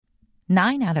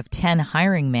9 out of 10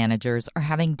 hiring managers are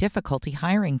having difficulty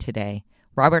hiring today.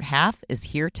 Robert Half is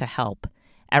here to help.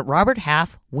 At Robert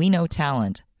Half, we know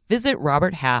talent. Visit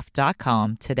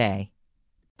roberthalf.com today.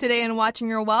 Today in Watching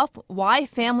Your Wealth, why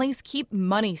families keep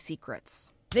money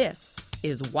secrets. This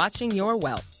is Watching Your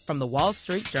Wealth from the Wall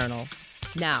Street Journal.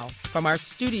 Now, from our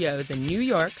studios in New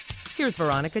York, here's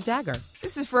Veronica Dagger.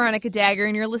 This is Veronica Dagger,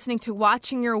 and you're listening to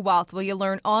Watching Your Wealth, where you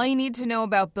learn all you need to know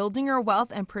about building your wealth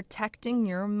and protecting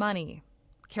your money.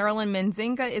 Carolyn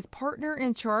Mazzenga is partner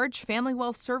in charge Family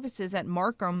Wealth Services at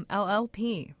Marcum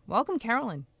LLP. Welcome,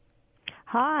 Carolyn.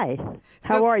 Hi.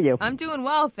 How are you? I'm doing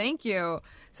well, thank you.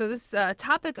 So this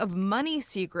topic of money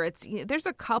secrets, there's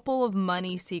a couple of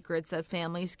money secrets that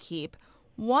families keep.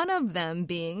 One of them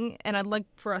being, and I'd like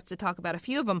for us to talk about a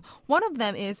few of them, one of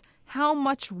them is how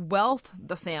much wealth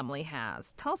the family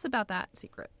has. Tell us about that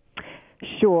secret.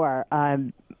 Sure.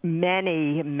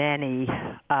 Many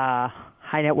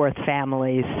high net worth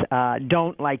families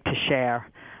don't like to share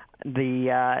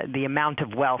the amount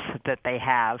of wealth that they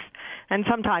have. And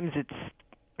sometimes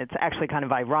it's actually kind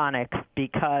of ironic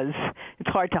because it's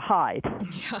hard to hide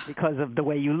because of the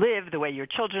way you live, the way your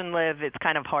children live. It's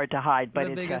kind of hard to hide, but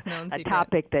it's a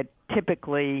topic that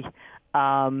typically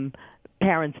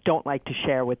parents don't like to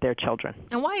share with their children.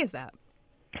 And why is that?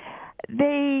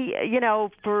 They,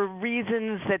 for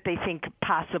reasons that they think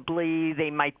possibly they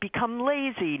might become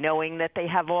lazy, knowing that they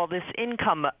have all this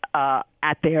income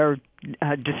at their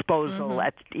disposal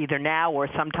at either now or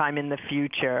sometime in the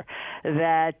future,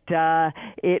 that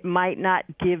it might not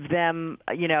give them,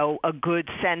 a good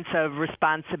sense of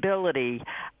responsibility.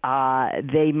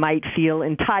 They might feel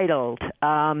entitled.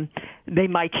 They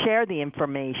might share the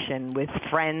information with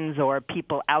friends or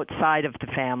people outside of the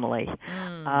family.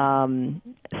 And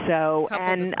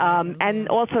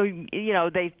also,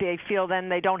 they feel then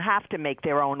they don't have to make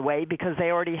their own way because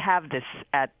they already have this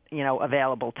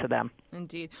available to them.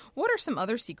 Indeed. What are some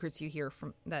other secrets you hear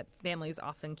from that families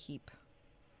often keep?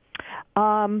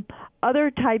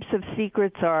 Other types of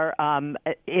secrets are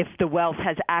if the wealth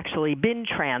has actually been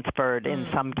transferred in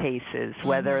some cases,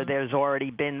 whether there's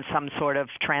already been some sort of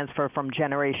transfer from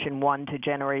Generation 1 to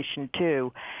Generation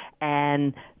 2,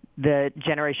 and the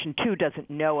Generation 2 doesn't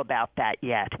know about that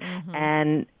yet.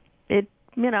 And it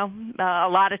a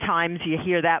lot of times you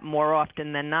hear that more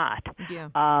often than not. Yeah.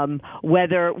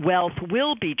 Whether wealth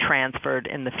will be transferred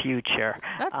in the future.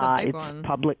 That's a big one.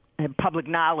 It's public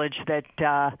knowledge that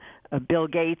Bill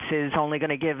Gates is only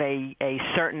going to give a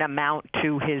certain amount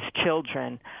to his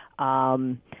children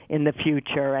in the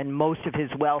future, and most of his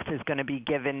wealth is going to be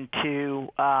given to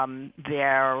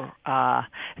their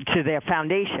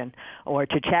foundation or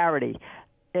to charity.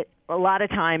 A lot of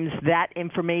times that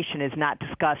information is not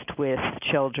discussed with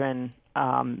children,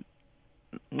 quite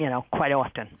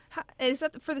often. Is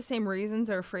that for the same reasons?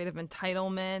 They're afraid of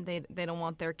entitlement. They don't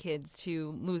want their kids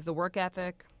to lose the work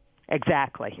ethic.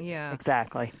 Exactly. Yeah.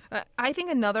 Exactly. I think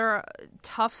another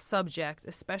tough subject,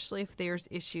 especially if there's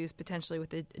issues potentially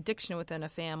with addiction within a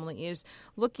family, is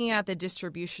looking at the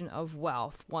distribution of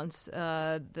wealth once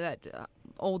that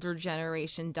older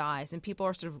generation dies, and people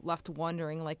are sort of left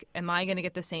wondering, like, am I going to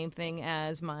get the same thing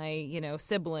as my,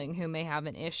 sibling who may have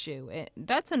an issue?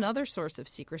 That's another source of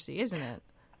secrecy, isn't it?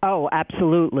 Oh,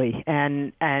 absolutely.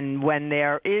 And when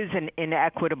there is an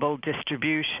inequitable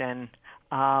distribution,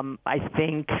 I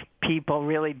think people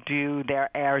really do their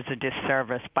heirs a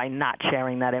disservice by not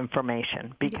sharing that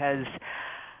information, because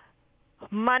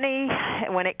money,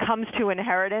 when it comes to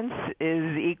inheritance,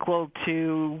 is equal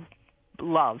to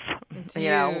love. It's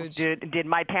huge. Did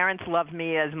my parents love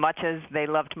me as much as they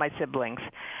loved my siblings?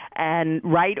 And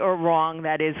right or wrong,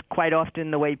 that is quite often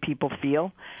the way people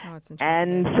feel. Oh, it's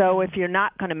interesting. And so if you're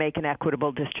not going to make an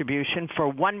equitable distribution for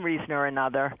one reason or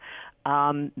another,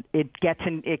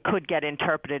 it could get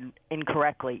interpreted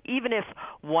incorrectly, even if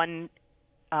one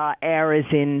heir is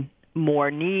in more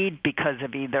need because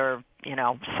of either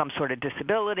some sort of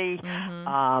disability,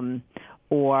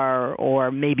 or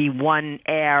maybe one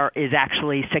heir is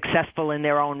actually successful in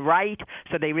their own right,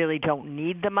 so they really don't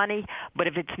need the money. But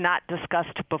if it's not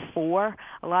discussed before,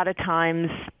 a lot of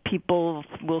times people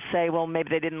will say, well, maybe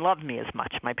they didn't love me as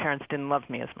much. My parents didn't love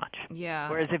me as much. Yeah.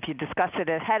 Whereas if you discuss it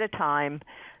ahead of time,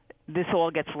 this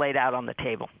all gets laid out on the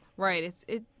table. Right.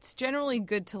 It's generally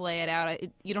good to lay it out.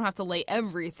 You don't have to lay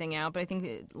everything out, but I think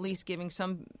at least giving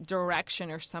some direction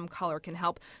or some color can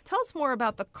help. Tell us more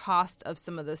about the cost of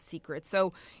some of those secrets.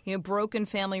 So, broken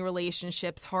family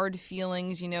relationships, hard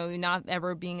feelings, not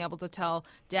ever being able to tell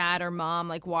dad or mom,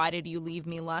 like, why did you leave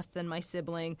me less than my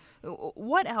sibling?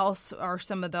 What else are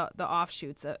some of the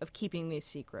offshoots of keeping these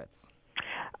secrets?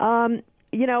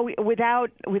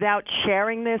 without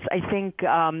sharing this, I think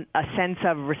a sense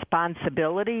of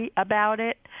responsibility about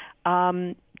it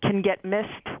can get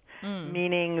missed,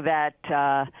 meaning that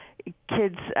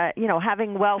kids,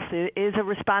 having wealth is a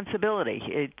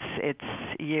responsibility.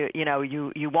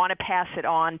 You want to pass it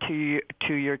on to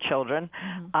your children,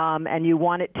 and you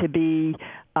want it to be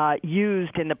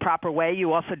used in the proper way.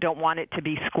 You also don't want it to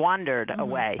be squandered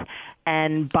away.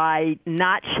 And by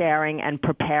not sharing and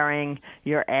preparing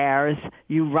your heirs,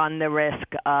 you run the risk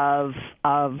of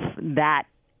that,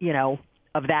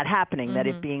 of that happening, that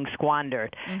it being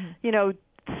squandered.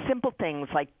 Simple things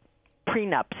like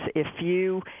prenups. If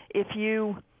you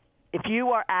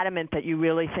are adamant that you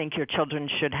really think your children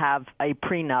should have a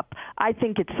prenup, I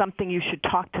think it's something you should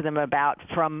talk to them about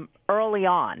from early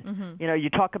on. You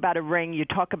talk about a ring, you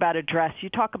talk about a dress, you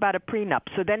talk about a prenup.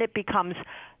 So then it becomes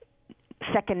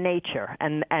second nature,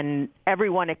 and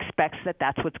everyone expects that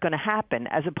that's what's going to happen,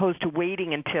 as opposed to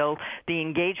waiting until the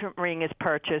engagement ring is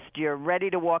purchased, you're ready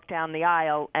to walk down the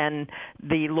aisle, and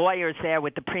the lawyer's there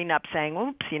with the prenup saying,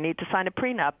 oops, you need to sign a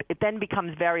prenup. It then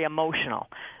becomes very emotional.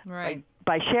 Right.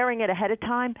 By sharing it ahead of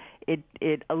time, it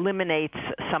eliminates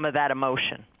some of that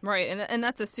emotion. Right, and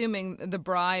that's assuming the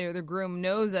bride or the groom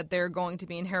knows that they're going to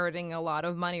be inheriting a lot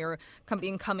of money or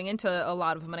coming into a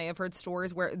lot of money. I've heard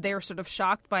stories where they're sort of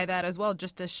shocked by that as well,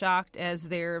 just as shocked as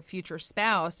their future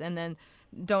spouse, and then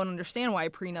don't understand why a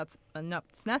prenup's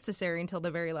necessary until the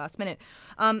very last minute.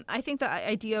 I think the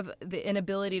idea of the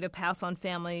inability to pass on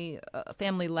family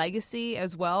legacy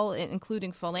as well,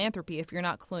 including philanthropy, if you're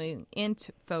not cluing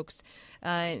into folks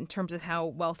in terms of how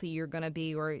wealthy you're going to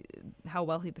be or how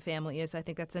wealthy the family is, I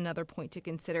think that's another point to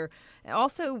consider.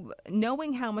 Also,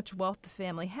 knowing how much wealth the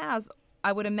family has,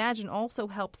 I would imagine also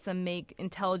helps them make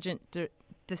intelligent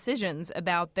decisions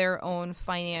about their own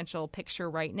financial picture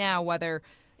right now, whether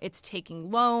it's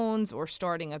taking loans or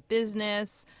starting a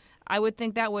business. I would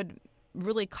think that would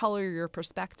really color your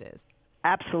perspectives.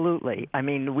 Absolutely. I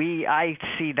mean, I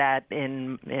see that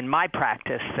in my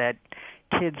practice, that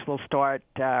kids will start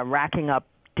racking up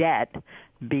debt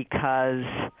because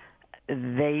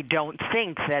they don't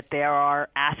think that there are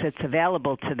assets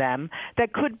available to them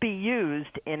that could be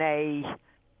used in a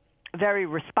very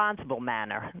responsible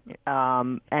manner,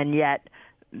 and yet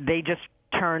they just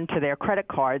turn to their credit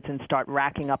cards and start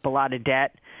racking up a lot of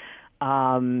debt,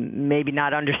 maybe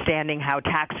not understanding how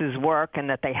taxes work and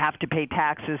that they have to pay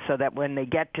taxes so that when they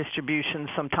get distributions,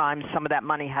 sometimes some of that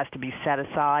money has to be set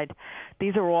aside.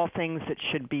 These are all things that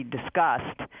should be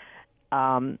discussed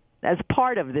as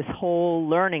part of this whole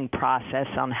learning process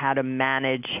on how to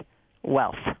manage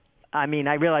wealth. I mean,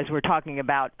 I realize we're talking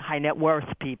about high net worth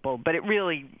people, but it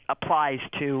really applies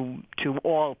to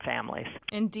all families.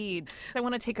 Indeed. I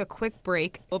want to take a quick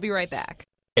break. We'll be right back.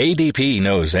 ADP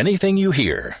knows anything you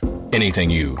hear, anything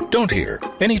you don't hear,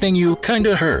 anything you kind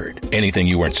of heard, anything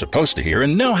you weren't supposed to hear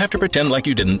and now have to pretend like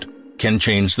you didn't, can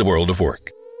change the world of work.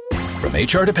 From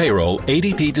HR to payroll,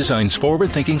 ADP designs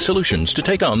forward-thinking solutions to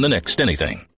take on the next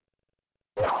anything.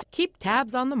 Keep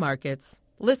tabs on the markets.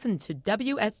 Listen to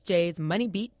WSJ's Money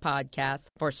Beat podcast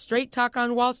for straight talk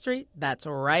on Wall Street that's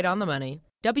right on the money.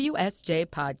 WSJ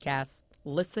Podcasts.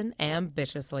 Listen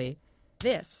ambitiously.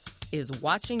 This is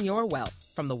Watching Your Wealth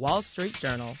from the Wall Street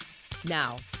Journal.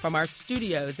 Now, from our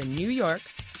studios in New York,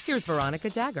 here's Veronica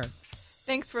Dagger.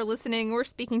 Thanks for listening. We're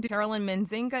speaking to Carolyn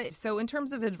Mazzenga. So in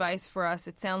terms of advice for us,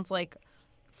 it sounds like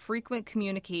frequent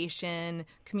communication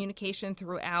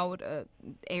throughout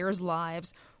heirs'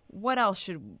 lives. What else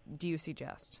do you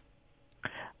suggest?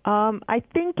 I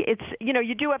think it's,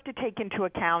 you do have to take into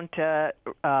account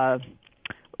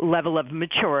level of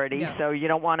maturity. Yeah. So you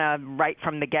don't want to, right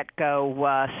from the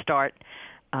get-go, start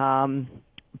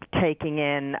taking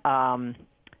in,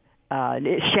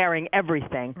 sharing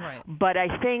everything. Right. But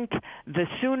I think the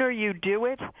sooner you do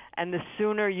it and the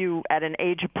sooner you, at an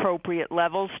age-appropriate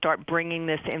level, start bringing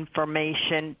this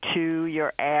information to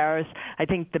your heirs, I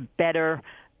think the better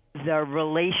the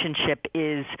relationship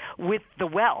is with the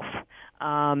wealth,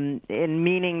 in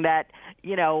meaning that,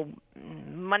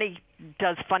 money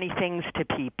does funny things to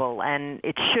people, and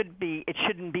it shouldn't be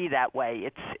that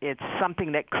way. It's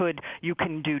something that you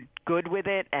can do good with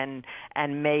it and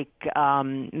make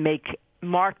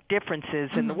marked differences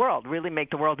in the world, really make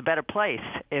the world a better place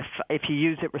if you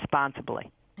use it responsibly.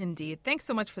 Indeed. Thanks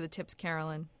so much for the tips,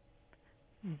 Carolyn.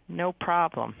 No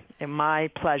problem. My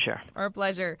pleasure. Our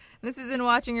pleasure. This has been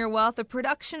Watching Your Wealth, a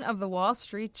production of the Wall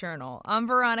Street Journal. I'm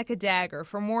Veronica Dagger.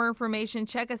 For more information,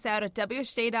 check us out at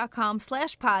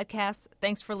WSJ.com/podcasts.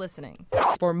 Thanks for listening.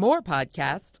 For more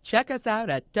podcasts, check us out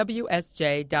at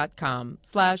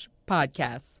WSJ.com/podcasts.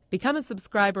 podcasts. Become a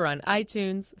subscriber on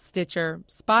iTunes, Stitcher,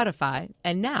 Spotify,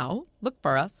 and now look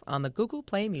for us on the Google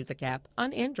Play Music app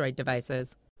on Android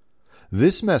devices.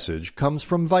 This message comes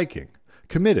from Viking,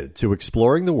 committed to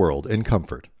exploring the world in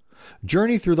comfort.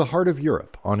 Journey through the heart of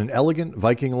Europe on an elegant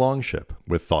Viking longship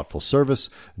with thoughtful service,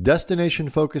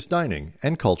 destination-focused dining,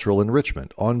 and cultural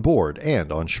enrichment on board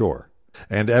and on shore.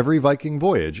 And every Viking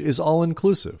voyage is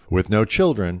all-inclusive with no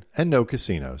children and no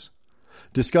casinos.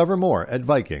 Discover more at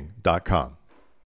Viking.com.